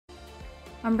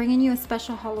I'm bringing you a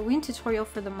special Halloween tutorial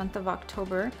for the month of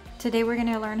October. Today we're going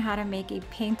to learn how to make a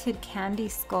painted candy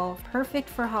skull perfect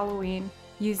for Halloween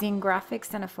using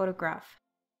graphics and a photograph.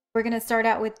 We're going to start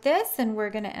out with this and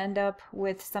we're going to end up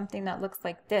with something that looks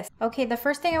like this. Okay, the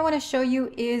first thing I want to show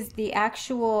you is the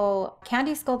actual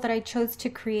candy skull that I chose to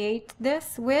create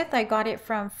this with. I got it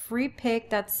from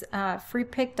FreePic, that's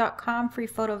freepic.com, Free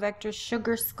Photo Vector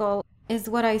Sugar Skull is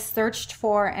what I searched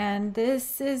for, and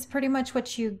this is pretty much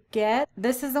what you get.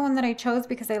 This is the one that I chose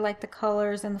because I like the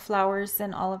colors and the flowers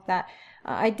and all of that.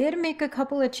 I did make a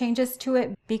couple of changes to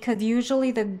it because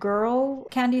usually the girl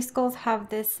candy skulls have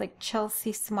this like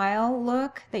Chelsea smile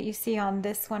look that you see on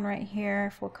this one right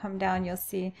here. If we'll come down, you'll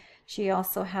see she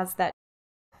also has that.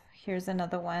 Here's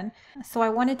another one. So I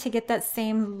wanted to get that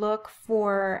same look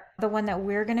for the one that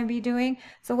we're going to be doing.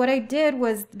 So what I did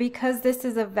was, because this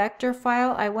is a vector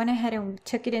file, I went ahead and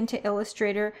took it into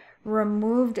Illustrator,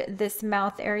 removed this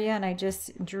mouth area, and I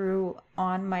just drew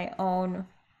on my own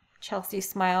Chelsea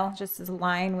smile, just this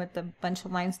line with a bunch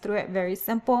of lines through it. Very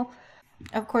simple.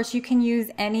 Of course, you can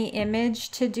use any image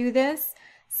to do this,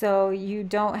 so you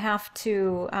don't have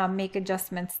to make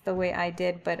adjustments the way I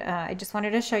did, but I just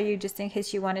wanted to show you just in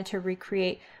case you wanted to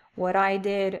recreate what I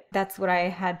did. That's what I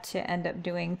had to end up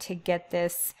doing to get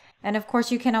this. And of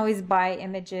course, you can always buy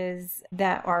images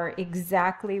that are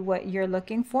exactly what you're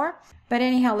looking for. But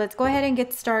anyhow, let's go ahead and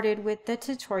get started with the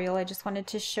tutorial. I just wanted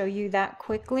to show you that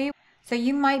quickly. So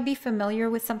you might be familiar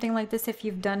with something like this if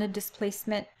you've done a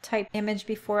displacement type image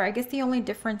before. I guess the only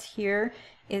difference here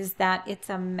is that it's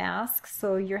a mask,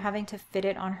 so you're having to fit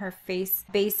it on her face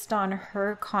based on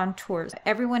her contours.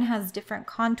 Everyone has different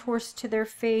contours to their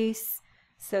face,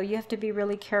 so you have to be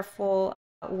really careful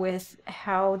with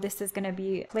how this is going to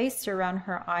be placed around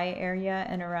her eye area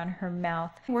and around her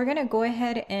mouth. We're going to go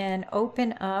ahead and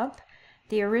open up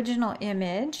the original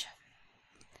image.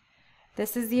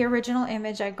 This is the original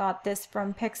image. I got this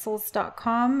from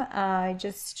pixels.com. I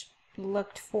just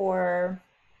looked for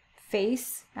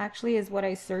face, actually, is what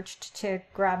I searched to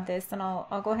grab this, and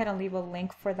I'll go ahead and leave a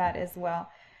link for that as well.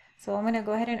 So I'm going to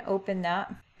go ahead and open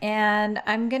that, and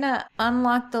I'm going to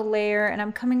unlock the layer, and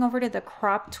I'm coming over to the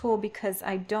crop tool because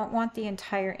I don't want the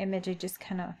entire image. I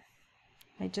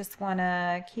just want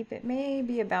to keep it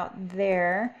maybe about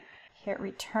there. Hit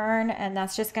return, and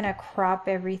that's just going to crop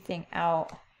everything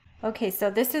out. Okay, so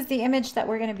this is the image that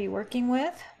we're going to be working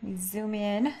with. We zoom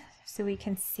in so we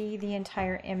can see the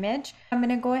entire image. I'm going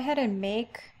to go ahead and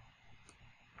make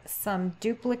some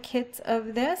duplicates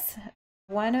of this.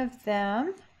 One of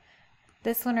them,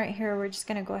 this one right here, we're just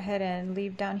going to go ahead and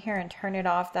leave down here and turn it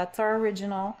off. That's our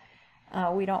original.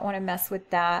 We don't want to mess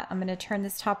with that. I'm going to turn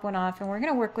this top one off, and we're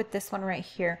going to work with this one right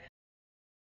here.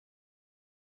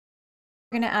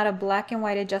 We're going to add a black and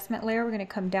white adjustment layer. We're going to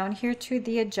come down here to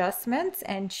the adjustments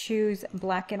and choose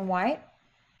black and white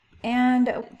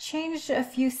and change a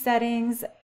few settings.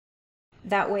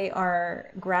 That way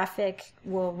our graphic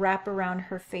will wrap around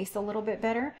her face a little bit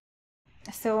better.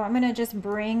 So I'm going to just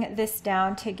bring this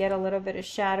down to get a little bit of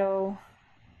shadow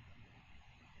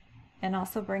and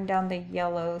also bring down the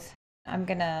yellows. I'm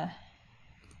going to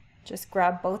just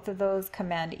grab both of those,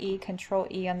 Command E, Control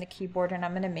E on the keyboard, and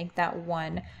I'm going to make that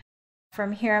one.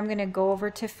 From here, I'm going to go over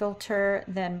to Filter,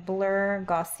 then Blur,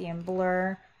 Gaussian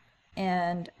Blur,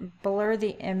 and blur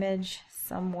the image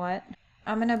somewhat.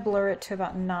 I'm going to blur it to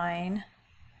about 9.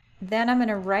 Then I'm going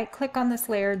to right-click on this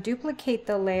layer, duplicate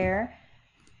the layer,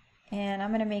 and I'm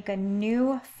going to make a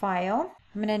new file.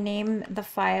 I'm going to name the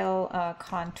file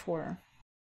Contour.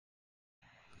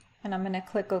 And I'm going to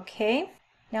click OK.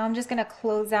 Now I'm just going to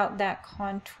close out that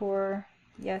contour.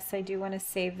 Yes, I do want to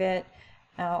save it.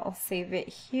 I'll save it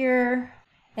here.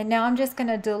 And now I'm just going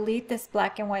to delete this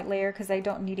black and white layer because I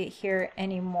don't need it here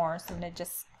anymore. So I'm going to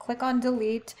just click on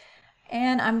delete,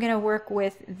 and I'm going to work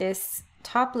with this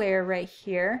top layer right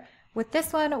here. With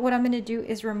this one, what I'm going to do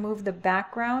is remove the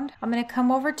background. I'm going to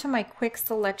come over to my quick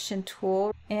selection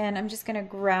tool, and I'm just going to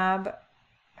grab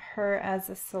her as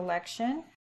a selection.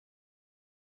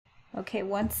 Okay,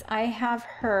 once I have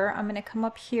her, I'm going to come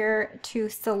up here to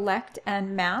select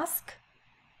and mask.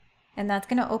 And that's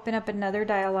going to open up another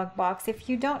dialog box. If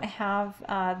you don't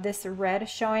have this red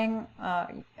showing,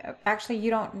 actually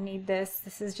you don't need this.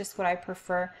 This is just what I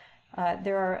prefer.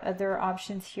 There are other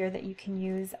options here that you can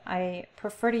use. I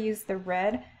prefer to use the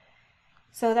red.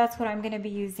 So that's what I'm going to be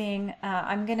using.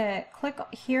 I'm going to click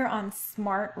here on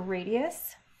Smart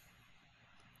Radius.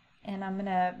 And I'm going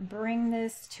to bring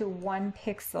this to 1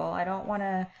 pixel. I don't want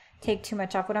to take too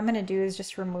much off. What I'm going to do is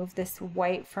just remove this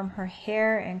white from her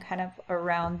hair and kind of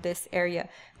around this area.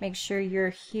 Make sure you're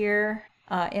here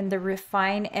in the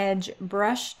Refine Edge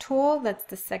Brush tool. That's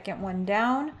the second one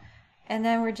down. And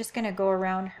then we're just going to go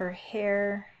around her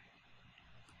hair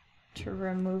to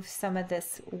remove some of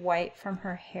this white from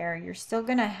her hair. You're still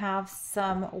going to have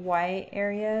some white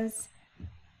areas.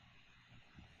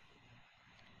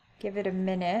 Give it a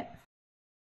minute.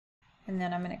 And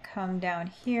then I'm going to come down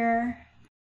here.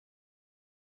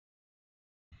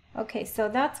 Okay, so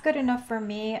that's good enough for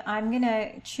me. I'm going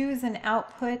to choose an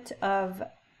output of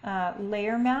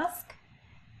layer mask,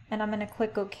 and I'm going to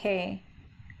click OK.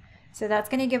 So that's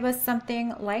going to give us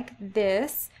something like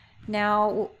this.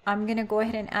 Now I'm going to go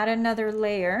ahead and add another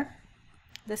layer.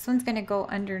 This one's going to go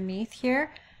underneath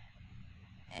here,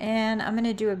 and I'm going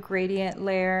to do a gradient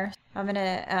layer. I'm going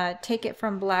to take it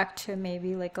from black to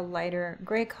maybe like a lighter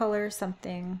gray color,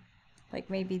 something like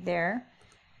maybe there.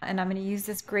 And I'm going to use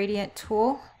this gradient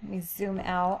tool. Let me zoom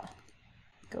out,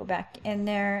 go back in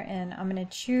there, and I'm going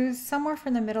to choose somewhere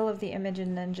from the middle of the image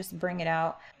and then just bring it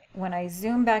out. When I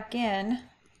zoom back in,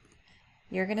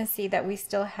 you're going to see that we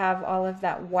still have all of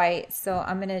that white. So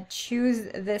I'm going to choose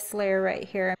this layer right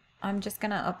here. I'm just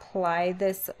going to apply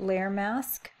this layer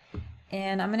mask,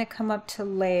 and I'm going to come up to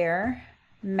layer,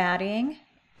 matting,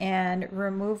 and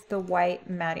remove the white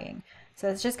matting. So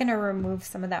it's just going to remove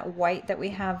some of that white that we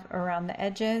have around the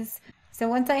edges. So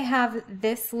once I have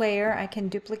this layer, I can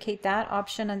duplicate that,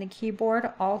 Option on the keyboard,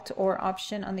 Alt or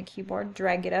Option on the keyboard,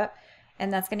 drag it up,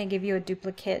 and that's going to give you a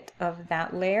duplicate of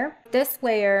that layer. This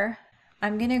layer,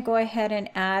 I'm going to go ahead and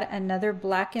add another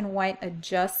black and white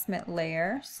adjustment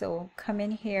layer. So come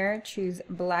in here, choose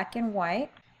black and white.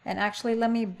 And actually,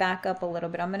 let me back up a little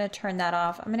bit. I'm going to turn that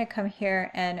off. I'm going to come here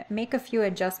and make a few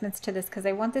adjustments to this because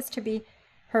I want this to be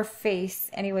her face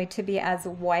anyway, to be as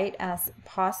white as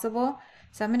possible.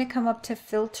 So I'm going to come up to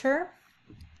Filter,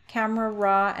 Camera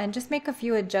Raw, and just make a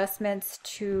few adjustments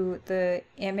to the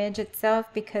image itself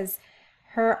because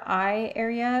her eye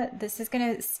area, this is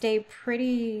going to stay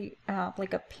pretty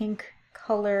like a pink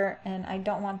color, and I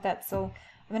don't want that. So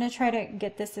I'm going to try to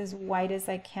get this as white as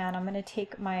I can. I'm going to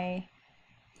take my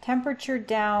temperature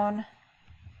down,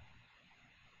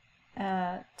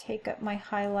 take up my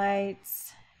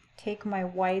highlights, take my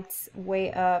whites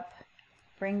way up,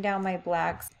 bring down my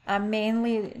blacks. I'm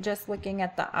mainly just looking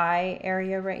at the eye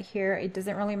area right here. It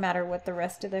doesn't really matter what the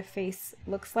rest of the face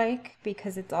looks like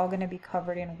because it's all going to be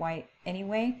covered in white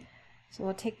anyway. So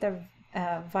we'll take the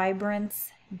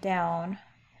vibrance down.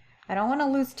 I don't want to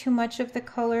lose too much of the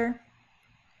color.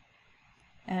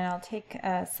 And I'll take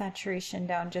saturation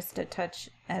down just a touch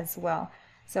as well.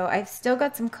 So I've still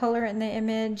got some color in the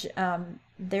image.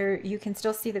 There you can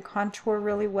still see the contour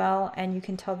really well, and you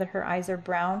can tell that her eyes are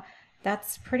brown.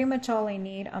 That's pretty much all I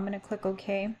need. I'm going to click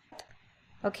OK.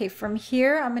 Okay, from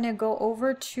here I'm going to go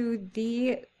over to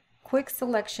the quick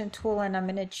selection tool, and I'm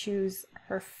going to choose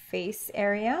her face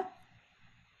area.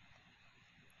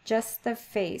 Just the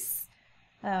face.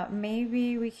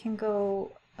 Maybe we can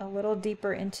go a little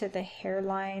deeper into the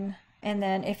hairline. And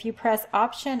then if you press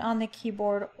Option on the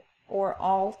keyboard or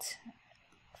Alt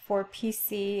for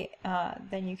PC,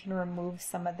 then you can remove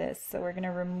some of this. So we're going to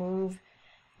remove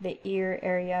the ear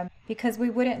area because we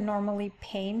wouldn't normally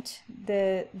paint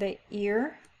the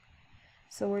ear.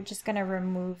 So we're just going to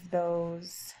remove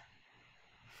those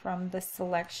from the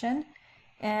selection.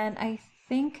 And I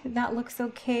think that looks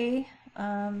okay.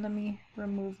 Let me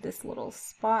remove this little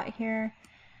spot here.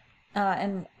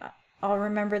 And I'll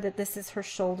remember that this is her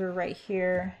shoulder right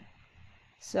here.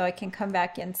 So I can come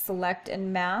back and select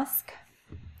and mask.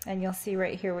 And you'll see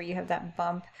right here where you have that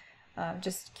bump.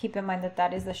 Just keep in mind that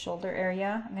that is the shoulder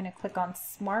area. I'm going to click on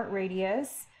Smart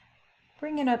Radius.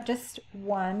 Bring it up just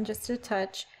a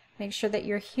touch. Make sure that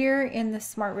you're here in the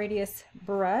Smart Radius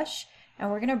brush. And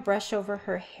we're going to brush over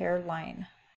her hairline.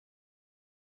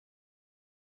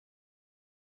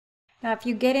 Now if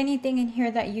you get anything in here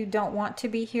that you don't want to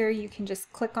be here, you can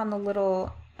just click on the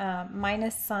little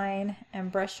minus sign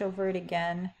and brush over it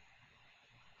again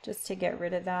just to get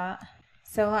rid of that.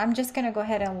 So I'm just going to go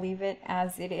ahead and leave it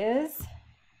as it is.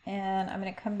 And I'm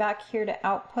going to come back here to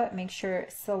Output, make sure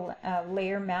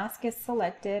Layer Mask is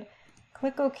selected.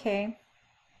 Click OK.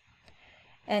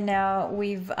 And now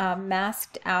we've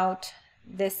masked out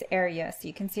this area. So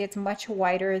you can see it's much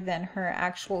whiter than her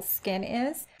actual skin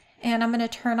is. And I'm going to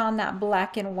turn on that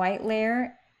black and white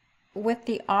layer with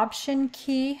the Option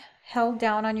key held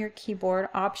down on your keyboard,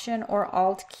 Option or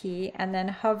Alt key, and then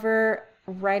hover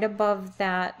right above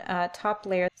that top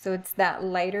layer. So it's that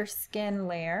lighter skin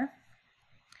layer.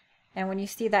 And when you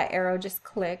see that arrow, just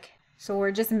click. So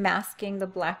we're just masking the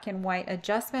black and white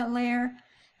adjustment layer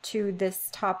to this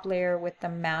top layer with the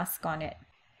mask on it.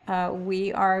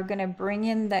 We are going to bring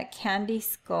in that candy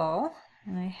skull.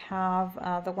 And I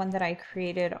have the one that I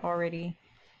created already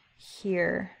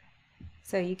here.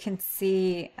 So you can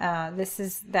see this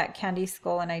is that candy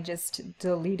skull, and I just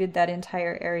deleted that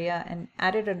entire area and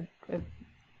added a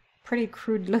pretty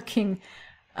crude looking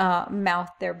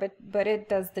mouth there, but it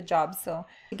does the job. So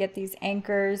to get these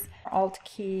anchors, Alt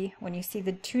key, when you see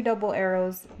the 2 double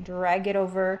arrows, drag it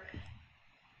over,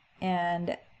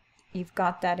 and you've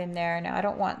got that in there. Now I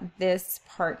don't want this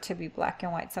part to be black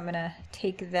and white, so I'm going to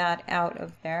take that out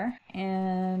of there,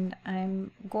 and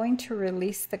I'm going to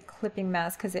release the clipping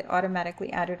mask because it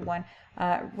automatically added one.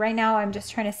 Right now I'm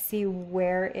just trying to see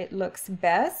where it looks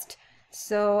best,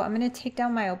 so I'm going to take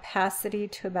down my opacity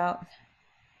to about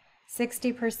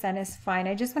 60% is fine.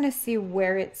 I just want to see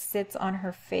where it sits on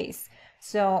her face.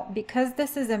 So because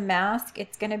this is a mask,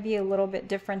 it's going to be a little bit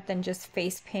different than just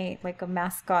face paint, like a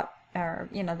mascot, or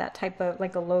you know, that type of,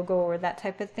 like a logo or that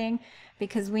type of thing,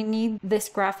 because we need this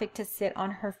graphic to sit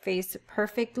on her face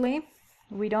perfectly.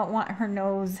 We don't want her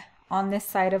nose on this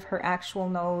side of her actual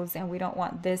nose, and we don't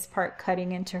want this part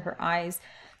cutting into her eyes.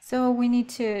 So we need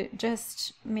to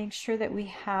just make sure that we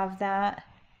have that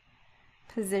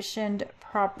positioned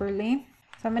properly.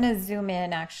 So I'm going to zoom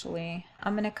in. Actually,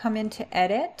 I'm going to come into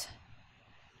Edit,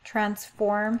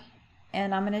 Transform,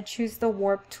 and I'm going to choose the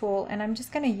warp tool, and I'm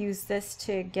just going to use this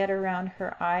to get around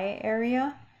her eye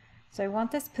area. So I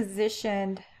want this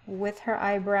positioned with her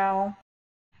eyebrow.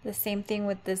 The same thing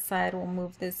with this side. We'll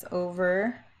move this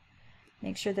over.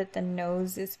 Make sure that the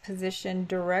nose is positioned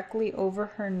directly over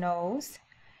her nose,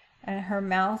 and her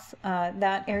mouth,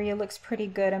 that area looks pretty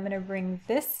good. I'm going to bring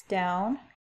this down.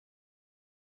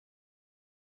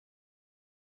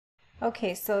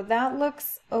 Okay, so that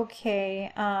looks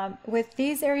okay. With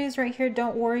these areas right here,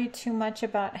 don't worry too much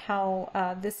about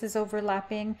how this is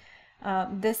overlapping.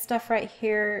 This stuff right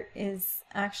here is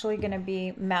actually going to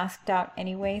be masked out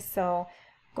anyway, so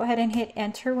go ahead and hit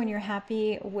enter when you're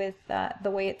happy with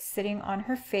the way it's sitting on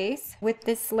her face. With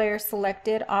this layer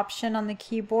selected, Option on the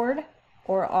keyboard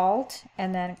or Alt,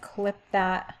 and then clip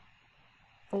that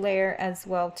layer as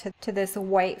well to this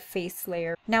white face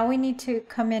layer. Now we need to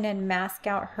come in and mask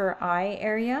out her eye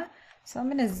area. So I'm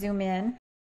going to zoom in.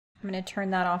 I'm going to turn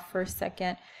that off for a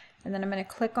second, and then I'm going to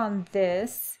click on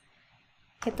this,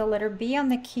 hit the letter B on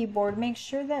the keyboard. Make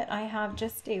sure that I have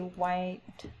just a white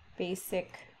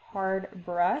basic hard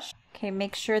brush. Okay,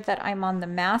 make sure that I'm on the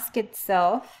mask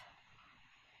itself,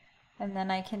 and then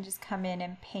I can just come in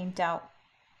and paint out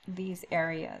these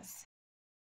areas.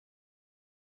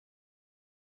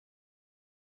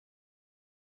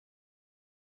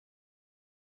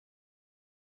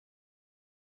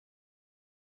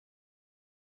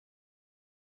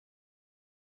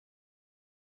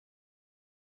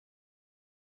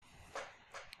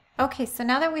 Okay, so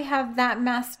now that we have that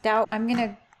masked out, I'm going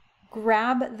to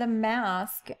grab the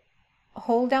mask,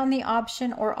 hold down the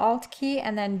Option or Alt key,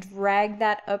 and then drag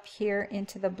that up here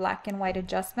into the black and white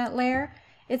adjustment layer.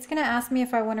 It's going to ask me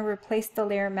if I want to replace the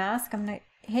layer mask. I'm going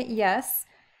to hit yes.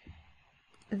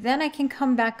 Then I can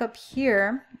come back up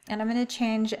here, and I'm going to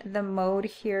change the mode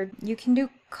here. You can do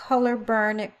color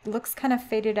burn. It looks kind of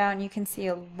faded out, and you can see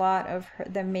a lot of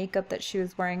the makeup that she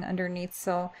was wearing underneath.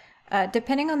 So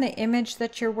depending on the image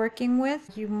that you're working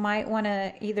with, you might want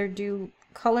to either do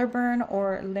color burn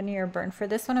or linear burn. For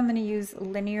this one, I'm going to use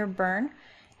linear burn,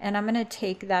 and I'm going to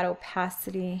take that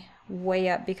opacity way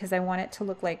up because I want it to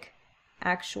look like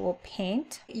actual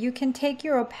paint. You can take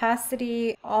your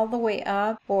opacity all the way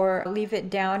up or leave it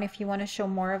down if you want to show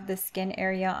more of the skin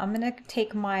area. I'm going to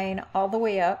take mine all the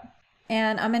way up,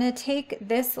 and I'm going to take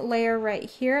this layer right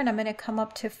here, and I'm going to come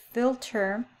up to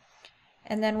Filter,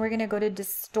 and then we're going to go to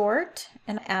Distort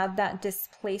and add that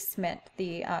displacement,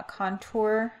 the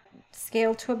contour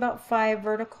scale to about 5,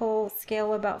 vertical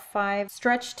scale about 5,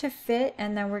 stretch to fit,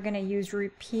 and then we're going to use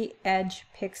Repeat Edge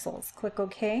Pixels. Click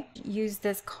OK. Use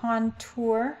this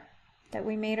contour that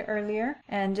we made earlier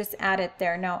and just add it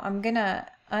there. Now I'm going to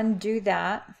undo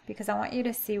that because I want you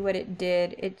to see what it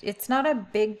did. It's not a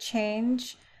big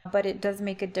change, but it does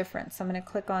make a difference. So I'm going to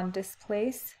click on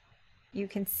Displace. You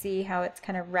can see how it's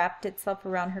kind of wrapped itself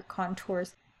around her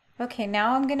contours. Okay,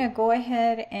 now I'm going to go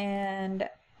ahead and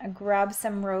grab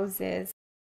some roses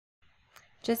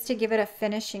just to give it a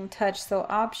finishing touch. So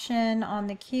Option on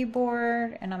the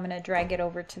keyboard, and I'm going to drag it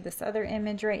over to this other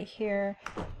image right here.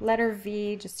 Letter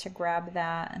V just to grab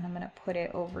that, and I'm going to put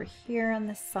it over here on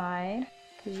the side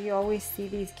because you always see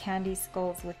these candy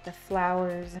skulls with the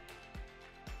flowers.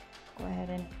 Go ahead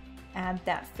and add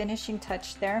that finishing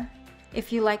touch there.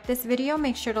 If you like this video,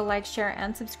 make sure to like, share,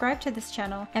 and subscribe to this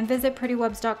channel, and visit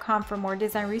PrettyWebz.com for more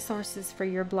design resources for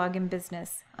your blog and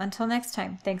business. Until next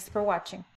time, thanks for watching.